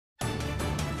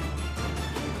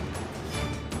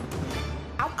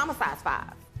a size 5,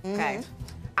 okay?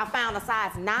 I found a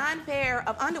size 9 pair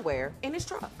of underwear in his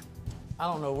truck. I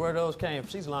don't know where those came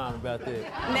from. She's lying about that.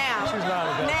 Now, She's lying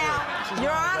about that.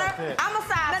 Your Honor, I'm a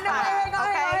size 5.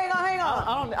 Hang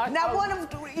on. Now,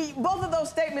 both of those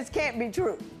statements can't be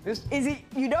true.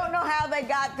 You don't know how they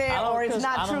got there, or it's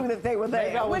not true that they were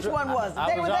there. Which one was it?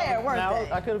 They were there, weren't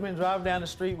they? I could have been driving down the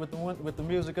street with the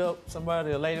music up. A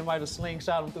lady might have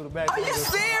slingshot him through the back. Are you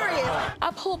serious?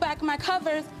 I pulled back my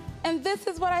covers, and this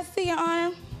is what I see, Your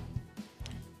Honor.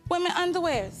 Women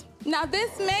underwears. Now,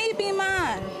 this may be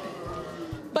mine,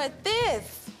 but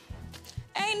this,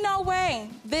 ain't no way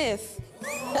this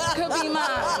could be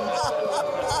mine.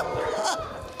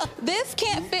 This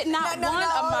can't fit not one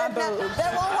of my boobs.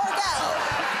 That won't work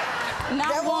out. Not one.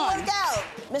 That won't work out.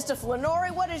 Mr.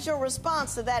 Flannery, what is your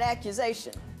response to that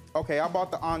accusation? Okay, I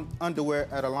bought the underwear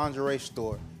at a lingerie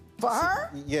store. For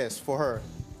her? Yes, for her.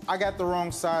 I got the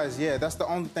wrong size, yeah. That's the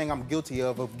only thing I'm guilty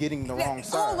of getting the wrong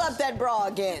size. Hold up that bra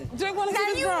again. Do you want to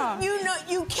see this bra? You know,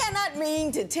 you cannot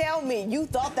mean to tell me you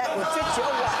thought that would fit your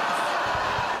wife.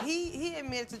 He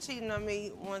admitted to cheating on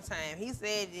me one time. He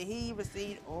said that he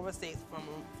received oral sex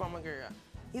from a girl.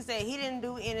 He said he didn't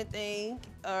do anything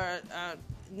or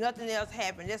nothing else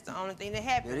happened. That's the only thing that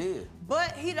happened. It is.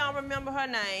 But he don't remember her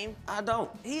name. I don't.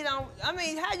 He don't. I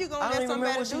mean, how you gonna I let don't even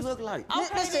somebody remember what she do? looked like.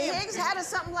 Okay, Mr. Higgs, how did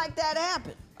something like that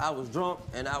happen? I was drunk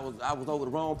and I was over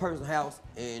the wrong person's house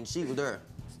and she was there.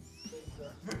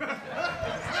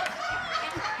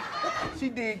 She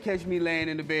did catch me laying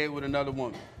in the bed with another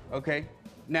woman, okay?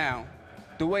 Now,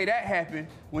 the way that happened,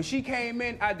 when she came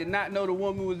in, I did not know the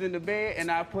woman was in the bed, and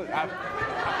Your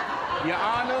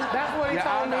Honor. That's what he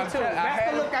told me, too.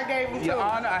 That's the look I gave him, too. Your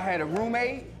Honor, I had a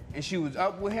roommate, and she was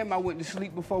up with him. I went to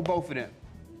sleep before both of them.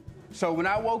 So when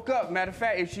I woke up, matter of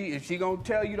fact, if she gonna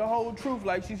tell you the whole truth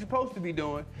like she's supposed to be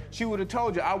doing, she would have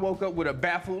told you I woke up with a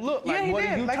baffled look. Like, what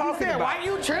are you talking about? Why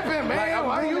you tripping, man?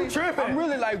 Why you tripping? I'm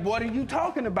really like, what are you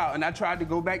talking about? And I tried to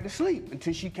go back to sleep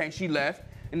until she left,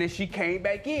 and then she came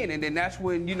back in, and then that's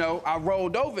when, you know, I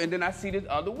rolled over, and then I see this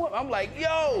other woman. I'm like,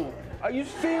 yo, are you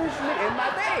seriously in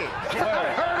my bed? I done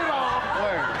heard it all.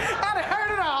 Word. I done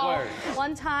heard it all. Word.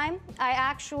 One time, I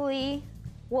actually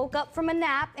woke up from a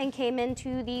nap and came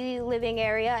into the living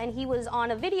area, and he was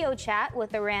on a video chat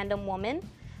with a random woman,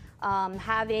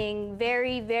 having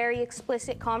very, very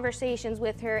explicit conversations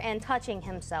with her and touching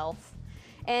himself.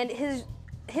 And his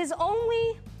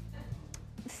only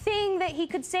thing that he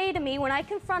could say to me when I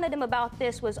confronted him about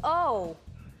this was, oh,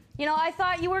 you know, I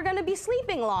thought you were gonna be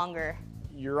sleeping longer.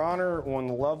 Your Honor, when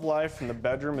the love life in the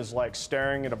bedroom is like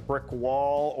staring at a brick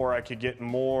wall, or I could get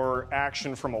more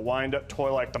action from a wind-up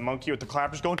toy like the monkey with the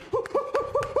clappers going,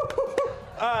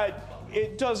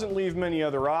 it doesn't leave many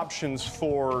other options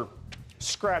for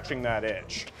scratching that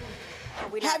itch.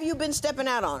 Have you been stepping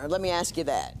out on her? Let me ask you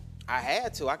that. I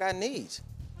had to. I got needs.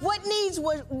 What needs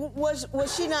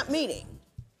was she not meeting?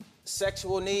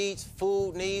 Sexual needs,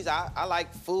 food needs. I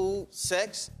like food,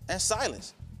 sex, and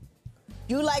silence.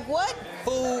 You like what?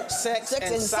 Food, sex,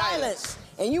 and silence.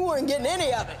 And you weren't getting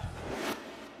any of it.